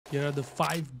Here are the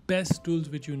 5 best tools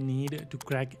which you need to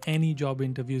crack any job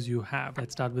interviews you have.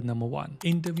 Let's start with number 1.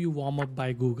 Interview Warm-Up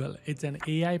by Google. It's an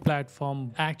AI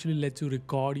platform, actually lets you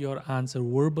record your answer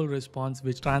verbal response,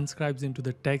 which transcribes into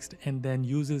the text and then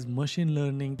uses machine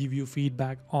learning give you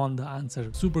feedback on the answer.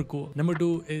 Super cool. Number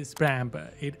 2 is Spramp.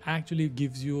 It actually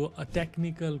gives you a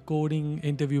technical coding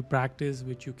interview practice,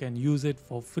 which you can use it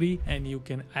for free, and you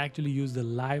can actually use the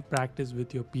live practice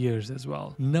with your peers as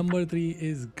well. Number 3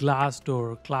 is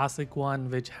Glassdoor, classic one,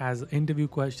 which has interview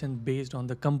questions based on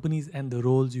the companies and the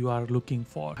roles you are looking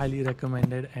for. Highly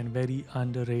recommended and very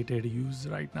underrated use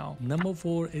right now. Number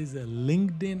 4 is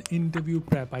LinkedIn Interview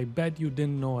Prep. I bet you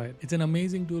didn't know it. It's an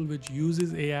amazing tool which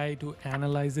uses AI to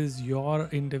analyzes your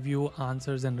interview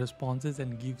answers and responses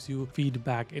and gives you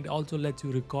feedback. It also lets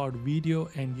you record video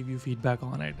and give you feedback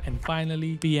on it. And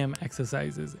finally, PM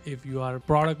exercises. If you are a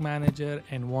product manager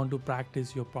and want to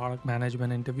practice your product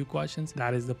management interview questions,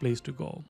 that is the place to go.